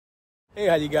Hey,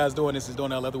 how you guys doing? This is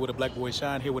Donell Leather with a Black Boy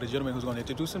Shine, here with a gentleman who's going to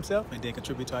introduce himself and then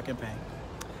contribute to our campaign.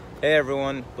 Hey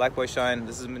everyone, Black Boy Shine,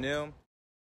 this is Manu.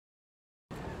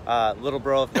 Little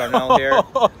bro of Darnell here.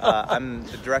 I'm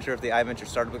the director of the iVenture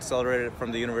Startup Accelerator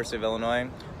from the University of Illinois.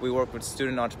 We work with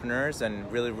student entrepreneurs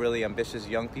and really ambitious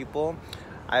young people.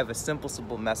 I have a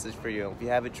simple message for you. If you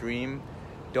have a dream,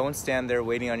 don't stand there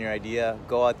waiting on your idea.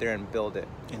 Go out there and build it.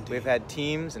 Indeed. We've had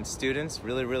teams and students,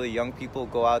 really young people,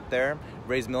 go out there,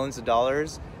 raise millions of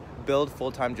dollars, build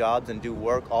full-time jobs, and do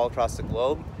work all across the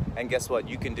globe. And guess what?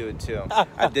 You can do it too.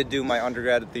 I did do my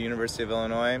undergrad at the University of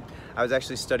Illinois. I was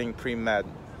actually studying pre-med.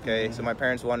 Okay, so my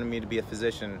parents wanted me to be a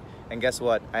physician. And guess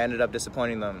what? I ended up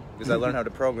disappointing them because I learned how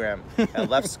to program. I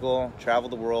left school,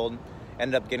 traveled the world,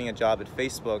 ended up getting a job at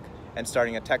Facebook and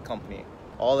starting a tech company.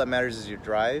 All that matters is your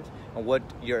drive and what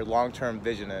your long-term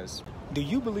vision is. Do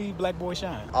you believe Black Boy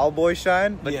Shine? All boys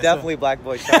shine, but Yes, definitely sir. Black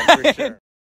boys shine for sure.